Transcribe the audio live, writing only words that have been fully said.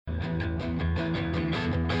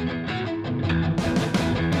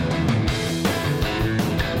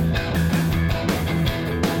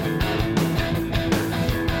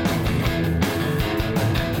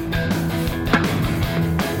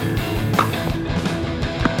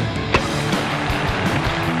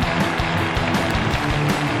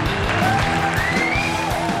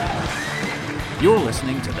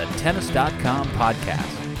Tennis.com podcast.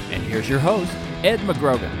 And here's your host, Ed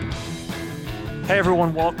McGrogan. Hey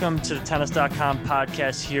everyone, welcome to the Tennis.com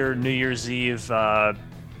podcast here, New Year's Eve,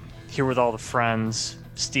 here with all the friends,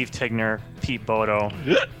 Steve Tigner, Pete Bodo,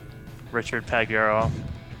 Richard Pagliaro,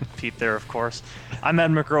 Pete there of course. I'm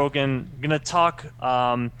Ed McGrogan, going to talk,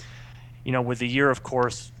 with the year of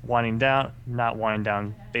course not winding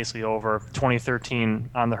down, basically over,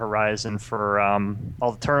 2013 on the horizon for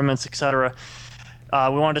all the tournaments, etc.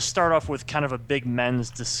 We wanted to start off with kind of a big men's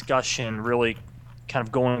discussion, really kind of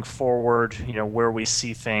going forward, where we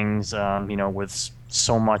see things, with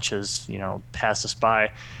so much as, passed us by.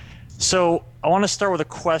 So I want to start with a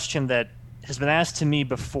question that has been asked to me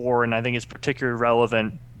before, and I think is particularly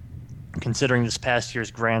relevant considering this past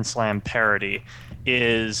year's Grand Slam parity,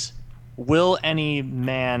 is will any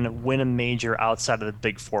man win a major outside of the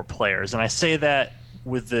Big Four players? And I say that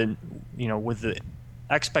with the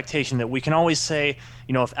expectation that we can always say,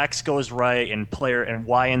 if X goes right and player and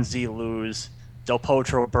Y and Z lose, Del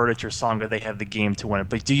Potro, Berdych, or Tsonga, they have the game to win it.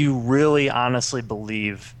 But do you really honestly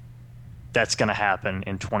believe that's going to happen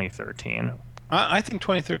in 2013? I think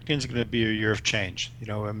 2013 is going to be a year of change.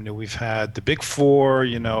 We've had the Big Four,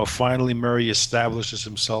 finally Murray establishes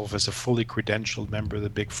himself as a fully credentialed member of the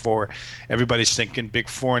Big Four. Everybody's thinking Big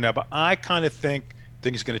Four now, but I kind of think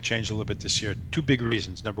things are going to change a little bit this year. Two big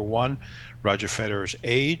reasons. Number one, Roger Federer's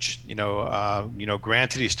age.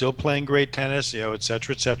 Granted, he's still playing great tennis, et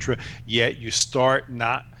cetera, yet you start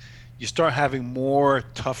having more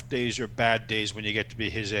tough days or bad days when you get to be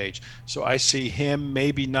his age. So I see him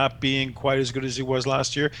maybe not being quite as good as he was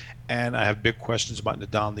last year, and I have big questions about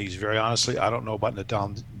Nadal knees. Very honestly, I don't know about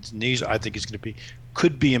Nadal's knees. I think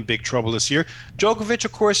could be in big trouble this year. Djokovic,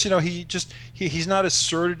 of course, he's not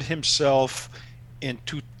asserted himself in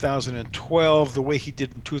 2012 the way he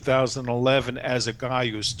did in 2011 as a guy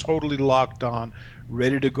who's totally locked on,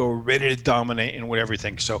 ready to go, ready to dominate and win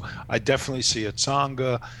everything. So I definitely see a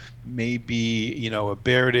Tsonga, maybe a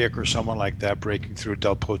Berdych or someone like that breaking through.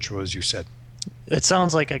 Del Potro, as you said. It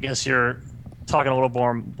sounds like I guess you're talking a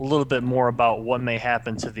little bit more about what may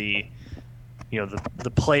happen to the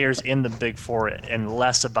players in the Big Four and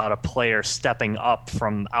less about a player stepping up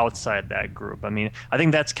from outside that group. I mean, I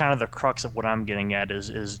think that's kind of the crux of what I'm getting at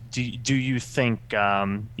is do you think,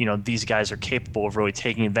 these guys are capable of really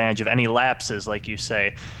taking advantage of any lapses, like you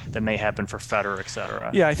say, that may happen for Federer, et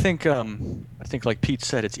cetera? Yeah, I think like Pete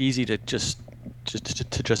said, it's easy to just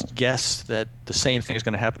guess that the same thing is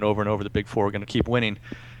going to happen over and over. The Big Four are going to keep winning.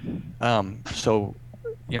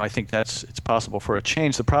 I think it's possible for a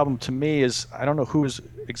change. The problem to me is I don't know who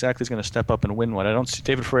exactly is going to step up and win one. I don't see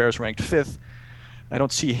David Ferrer is ranked 5th. I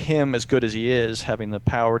don't see him as good as he is having the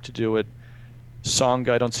power to do it.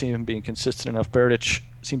 Tsonga, I don't see him being consistent enough. Berdych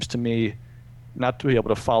seems to me not to be able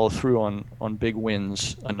to follow through on big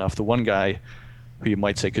wins enough. The one guy who you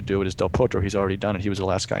might say could do it is Del Potro. He's already done it. He was the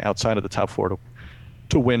last guy outside of the top 4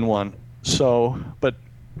 to win one. So, but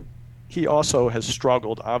he also has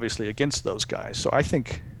struggled, obviously, against those guys. So I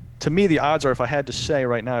think, to me, the odds are, if I had to say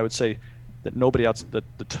right now, I would say that nobody else, the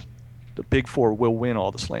Big Four will win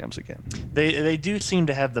all the slams again. They do seem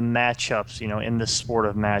to have the matchups, in this sport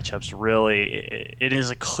of matchups, really. It is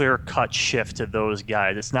a clear-cut shift to those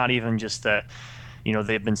guys. It's not even just that,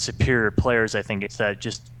 they've been superior players. I think it's that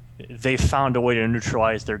just they found a way to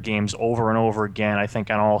neutralize their games over and over again, I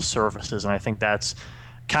think, on all surfaces. And I think that's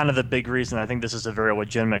kind of the big reason. I think this is a very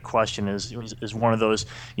legitimate question is one of those,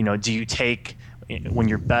 do you take, when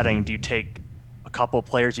you're betting, do you take a couple of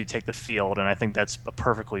players, do you take the field? And I think that's a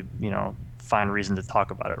perfectly, fine reason to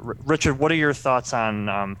talk about it. Richard, what are your thoughts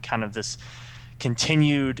on kind of this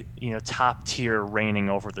continued, top tier reigning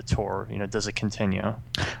over the tour? Does it continue?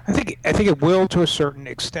 I think it will to a certain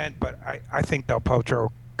extent, but I think Del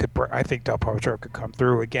Potro could come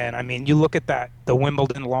through again. I mean, you look at the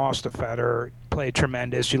Wimbledon loss to Federer, played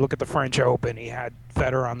tremendous. You look at the French Open, he had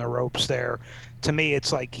Federer on the ropes there. To me,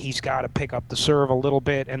 it's like he's got to pick up the serve a little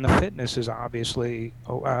bit, and the fitness is obviously,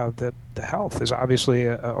 the health is obviously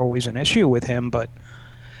always an issue with him. But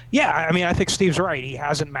yeah, I mean, I think Steve's right. He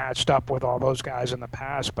hasn't matched up with all those guys in the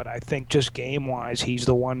past, but I think just game-wise, he's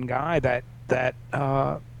the one guy that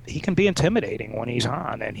he can be intimidating when he's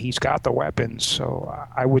on, and he's got the weapons. So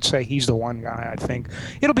I would say he's the one guy. I think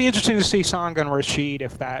it'll be interesting to see Tsonga and Rashid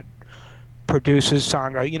if that produces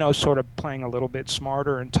Tsonga, sort of playing a little bit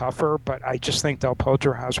smarter and tougher. But I just think Del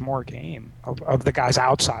Potro has more game of the guys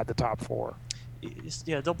outside the top 4.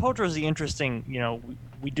 Yeah, Del Potro is the interesting,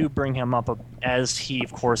 we do bring him up as he,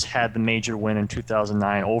 of course, had the major win in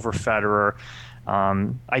 2009 over Federer.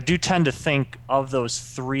 I do tend to think of those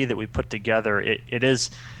 3 that we put together,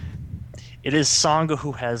 it is Tsonga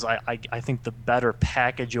who has, I think, the better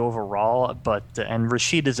package overall. But and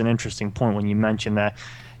Rashid is an interesting point when you mention that.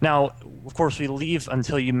 Now, of course, we leave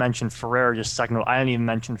until you mentioned Ferrer just a second ago. I didn't even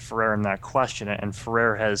mention Ferrer in that question, and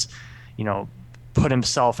Ferrer has, put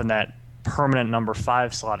himself in that permanent number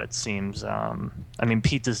 5 slot, it seems. I mean,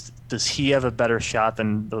 Pete, does he have a better shot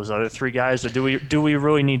than those other 3 guys, or do we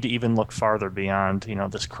really need to even look farther beyond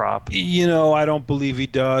this crop? I don't believe he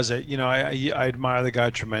does. I admire the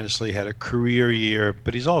guy tremendously. He had a career year,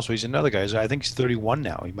 but he's another guy. I think he's 31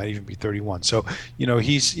 now. He might even be 31. So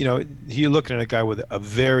you're looking at a guy with a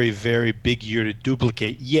very, very big year to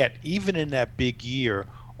duplicate. Yet even in that big year,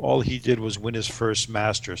 all he did was win his first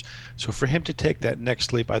Masters. So for him to take that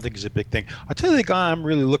next leap, I think is a big thing. I'll tell you the guy I'm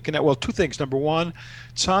really looking at. Well, 2 things. Number one,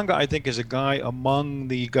 Tsonga, I think, is a guy among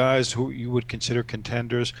the guys who you would consider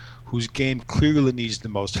contenders whose game clearly needs the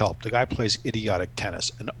most help. The guy plays idiotic tennis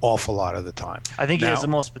an awful lot of the time. I think he has the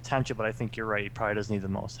most potential, but I think you're right. He probably does need the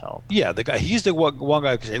most help. Yeah, he's the one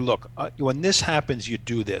guy who can say, look, when this happens, you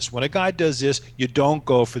do this. When a guy does this, you don't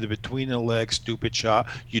go for the between the legs stupid shot.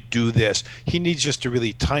 You do this. He needs just to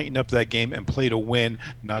really tighten up that game and play to win,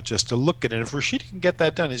 not just to look at it. And if Rashid can get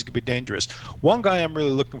that done, he's going to be dangerous. One guy I'm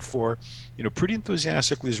really looking for, pretty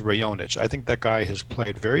enthusiastically, is Raonic. I think that guy has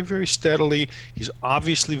played very, very steadily. He's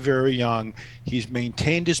obviously very young. He's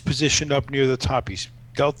maintained his position up near the top. He's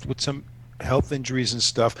dealt with some health injuries and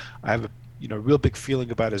stuff. I have a real big feeling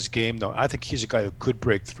about his game, though. I think he's a guy who could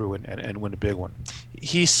break through and win a big one.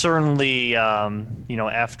 He certainly,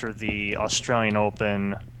 after the Australian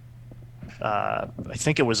Open, I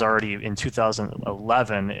think it was already in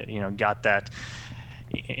 2011, got that.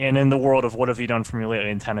 And in the world of what have you done for me lately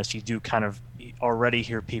in tennis, you do kind of already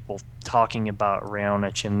hear people talking about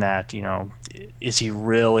Raonic in that, is he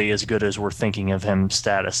really as good as we're thinking of him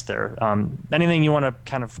status there? Anything you want to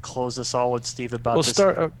kind of close this all with, Steve, about this?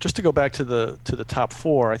 Well, just to go back to the top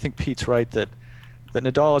 4, I think Pete's right that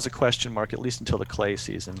Nadal is a question mark, at least until the clay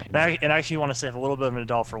season. And I actually want to save a little bit of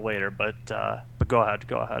Nadal for later, but go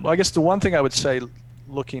ahead. Well, I guess the one thing I would say,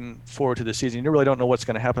 looking forward to the season, you really don't know what's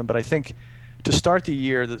going to happen, but I think to start the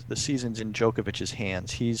year, the season's in Djokovic's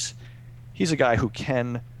hands. He's a guy who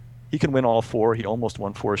can win all 4. He almost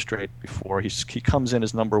won 4 straight before. He comes in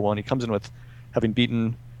as number 1. He comes in with having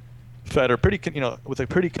beaten Federer with a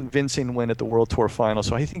pretty convincing win at the World Tour final.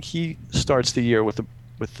 So I think he starts the year with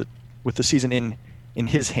the season in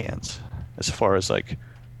his hands, as far as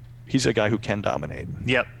he's a guy who can dominate.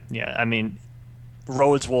 Yep. Yeah. I mean,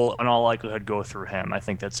 roads will in all likelihood go through him. I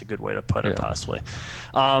think that's a good way to put it, possibly.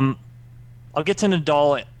 I'll get to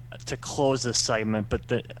Nadal to close this segment, but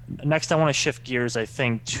next I want to shift gears, I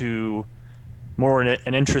think, to more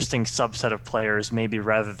an interesting subset of players, maybe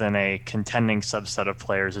rather than a contending subset of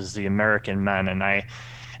players, is the American men. And I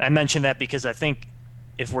mention that because I think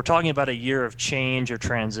if we're talking about a year of change or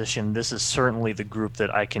transition, this is certainly the group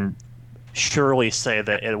that I can surely say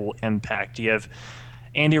that it will impact. You have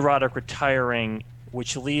Andy Roddick retiring,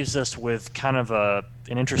 which leaves us with kind of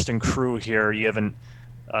an interesting crew here. You have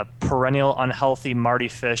a perennial unhealthy Marty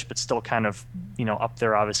Fish, but still kind of, up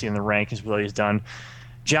there obviously in the rankings, what he's done.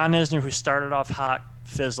 John Isner, who started off hot,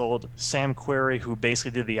 fizzled. Sam Querrey, who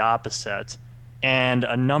basically did the opposite. And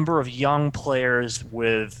a number of young players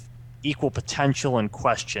with equal potential and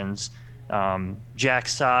questions. Jack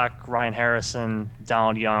Sock, Ryan Harrison,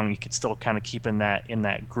 Donald Young, you could still kind of keep in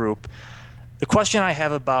that group. The question I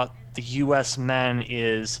have about the U.S. men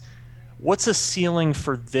is, what's the ceiling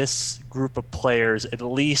for this group of players, at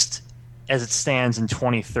least as it stands in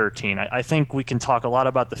 2013? I think we can talk a lot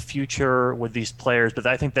about the future with these players, but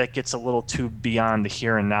I think that gets a little too beyond the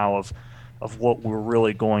here and now of what we're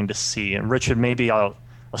really going to see. And Richard, maybe I'll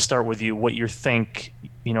start with you. What you think,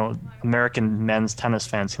 American men's tennis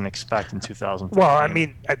fans can expect in 2014? Well, I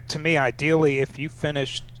mean, to me, ideally, if you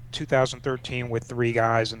finished 2013 with 3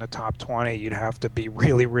 guys in the top 20, you'd have to be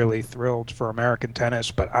really, really thrilled for American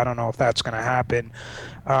tennis, but I don't know if that's going to happen.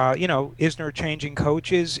 Isner changing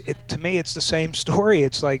coaches, to me, it's the same story.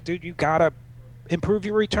 It's like, dude, you got to improve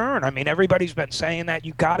your return. I mean, everybody's been saying that.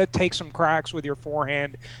 You got to take some cracks with your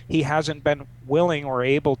forehand. He hasn't been willing or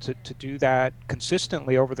able to do that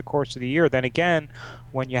consistently over the course of the year. Then again,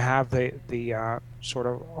 when you have the sort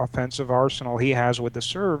of offensive arsenal he has with the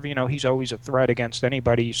serve, he's always a threat against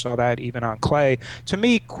anybody. You saw that even on clay. To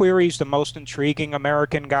me, Querrey's the most intriguing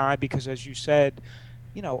American guy because, as you said,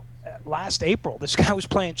 last April, this guy was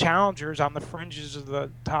playing challengers on the fringes of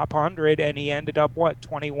the top 100, and he ended up,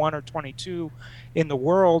 21 or 22 in the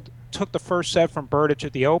world. Took the first set from Berdych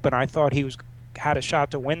at the Open. I thought he had a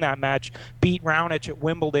shot to win that match. Beat Raonic at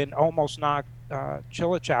Wimbledon, almost knocked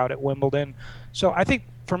Cilic out at Wimbledon. So I think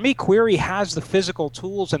for me, Query has the physical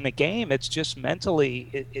tools in the game. It's just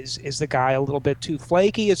mentally, is the guy a little bit too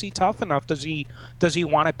flaky? Is he tough enough? Does he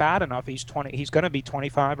want it bad enough? He's 20. He's going to be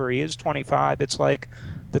 25, or he is 25. It's like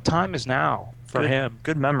the time is now for him.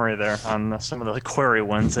 Good memory there on some of the Query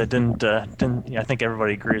ones. That didn't. I think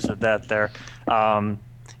everybody agrees with that there.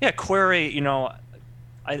 Query. You know,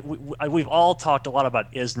 we've all talked a lot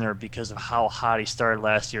about Isner because of how hot he started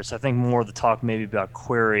last year. So I think more of the talk maybe about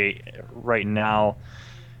Query right now.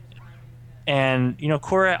 And, you know,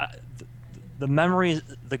 Query,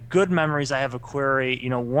 the good memories I have of Query, you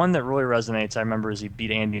know, one that really resonates, I remember, is he beat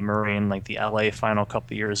Andy Murray in like the LA final a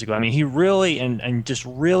couple of years ago. I mean, he really and just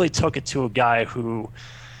really took it to a guy who,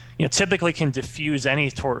 you know, typically can diffuse any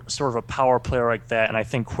sort of a power player like that. And I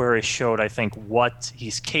think Query showed, what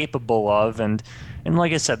he's capable of. And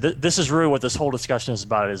like I said, this is really what this whole discussion is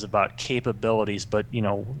about capabilities. But, you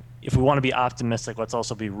know, if we want to be optimistic, let's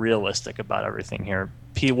also be realistic about everything here.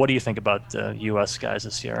 Pete, what do you think about the U.S. guys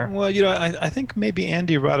this year? Well, you know, I think maybe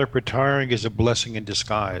Andy Roddick retiring is a blessing in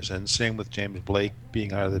disguise, and same with James Blake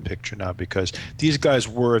being out of the picture now, because these guys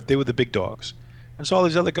were the big dogs. And so all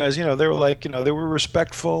these other guys, you know, they were like, you know, they were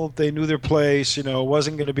respectful. They knew their place. You know, it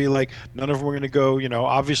wasn't going to be like none of them were going to go. You know,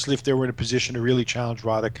 obviously, if they were in a position to really challenge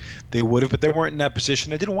Roddick, they would have. But they weren't in that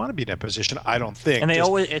position. They didn't want to be in that position, I don't think. And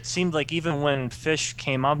it seemed like even when Fish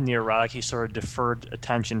came up near Roddick, he sort of deferred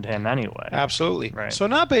attention to him anyway. Absolutely. Right. So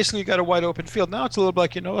now basically you got a wide open field. Now it's a little bit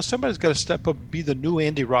like, you know, somebody's got to step up and be the new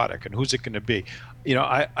Andy Roddick. And who's it going to be? You know,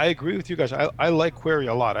 I agree with you guys. I like Query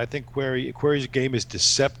a lot. I think Query's game is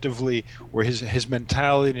deceptively, or his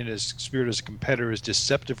mentality and his spirit as a competitor is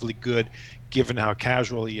deceptively good, given how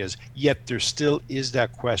casual he is. Yet there still is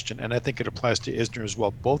that question, and I think it applies to Isner as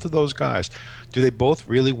well. Both of those guys, do they both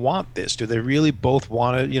really want this? Do they really both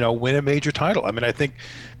want to, you know, win a major title? I mean, I think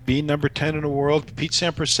being number 10 in the world, Pete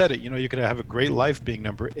Sampras said it, you know, you can have a great life being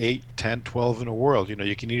number 8, 10, 12 in the world. You know,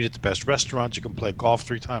 you can eat at the best restaurants, you can play golf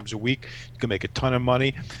 3 times a week, you can make a ton of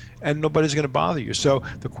money, and nobody's going to bother you. So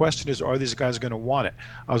the question is, are these guys going to want it?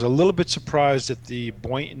 I was a little bit surprised at the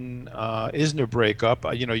Boynton-Isner breakup.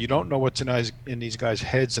 You know, you don't know what's in these guys'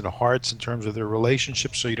 heads and hearts in terms of their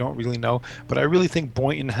relationships, so you don't really know. But I really think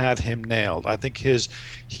Boynton had him nailed. I think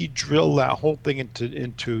he drilled that whole thing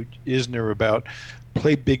into Isner about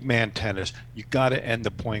play big man tennis. You got to end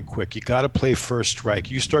the point quick. You got to play first strike.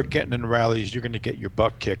 You start getting in rallies, you're going to get your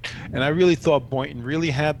butt kicked. And I really thought Boynton really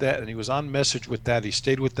had that, and he was on message with that. He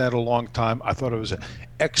stayed with that a long time. I thought it was an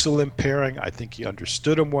excellent pairing. I think he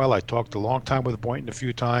understood him well. I talked a long time with Boynton a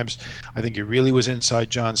few times. I think he really was inside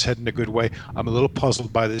John's head in a good way. I'm a little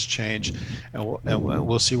puzzled by this change, and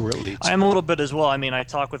we'll see where it leads. I'm a little bit as well. I mean, I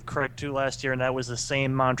talked with Craig too last year, and that was the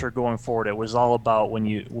same mantra going forward. It was all about when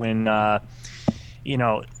you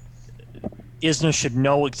know, Isner should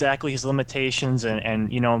know exactly his limitations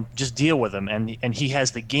and you know, just deal with them. And he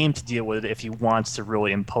has the game to deal with it if he wants to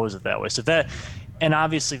really impose it that way. So that, and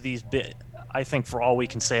obviously I think for all we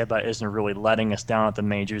can say about Isner really letting us down at the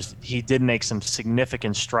majors, he did make some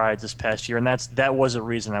significant strides this past year. And that was a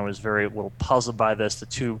reason I was very little puzzled by this. The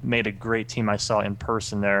two made a great team I saw in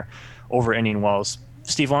person there over Indian Wells.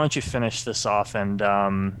 Steve, why don't you finish this off and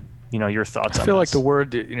you know, your thoughts on this? I feel like the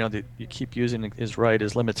word that, you know, that you keep using is right,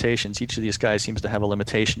 is limitations. Each of these guys seems to have a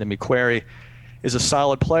limitation. To me, Query is a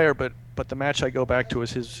solid player, but the match I go back to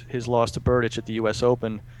is his loss to Berdych at the U.S.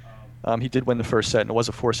 Open. He did win the first set, and it was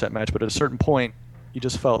a 4-set match, but at a certain point, you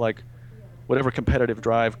just felt like whatever competitive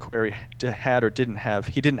drive Query had or didn't have,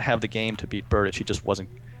 he didn't have the game to beat Berdych. He just wasn't.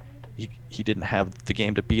 He didn't have the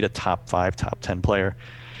game to beat a top 5, top 10 player.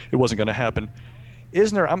 It wasn't going to happen.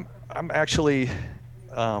 Isner, I'm actually.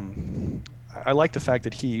 I like the fact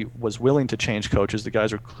that he was willing to change coaches. The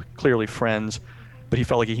guys are clearly friends, but he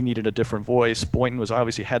felt like he needed a different voice. Boynton was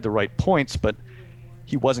obviously had the right points, but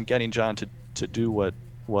he wasn't getting John to do what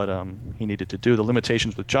he needed to do. The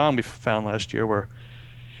limitations with John we found last year were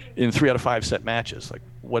in 3 out of 5 set matches. Like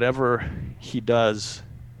whatever he does,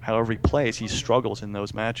 however he plays, he struggles in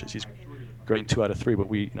those matches. He's great in 2 out of 3, but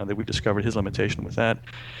we discovered his limitation with that.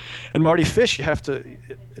 And Mardy Fish, you have to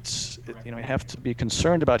be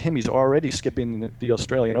concerned about him. He's already skipping the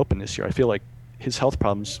Australian Open this year. I feel like his health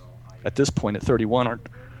problems at this point at 31 aren't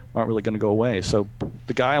really going to go away. So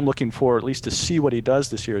the guy I'm looking for, at least to see what he does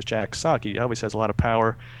this year, is Jack Sock. He always has a lot of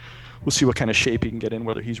power. We'll see what kind of shape he can get in,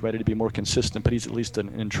 whether he's ready to be more consistent, but he's at least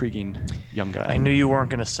an intriguing young guy. I knew you weren't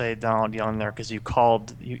going to say Donald Young there because you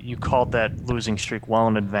called that losing streak well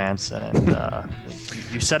in advance, and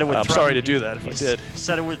you said it would. I'm sorry to do that if I did.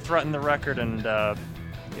 Said it would threaten the record, and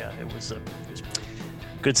it was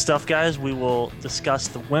good stuff, guys. We will discuss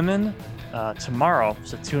the women tomorrow,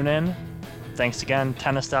 so tune in. Thanks again.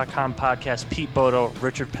 Tennis.com podcast, Pete Bodo,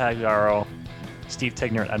 Richard Pagliaro, Steve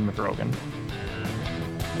Tigner, and Ed McGrogan.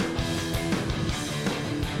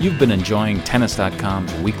 You've been enjoying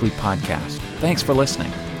Tennis.com's weekly podcast. Thanks for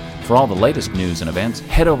listening. For all the latest news and events,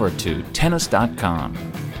 head over to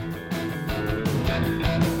Tennis.com.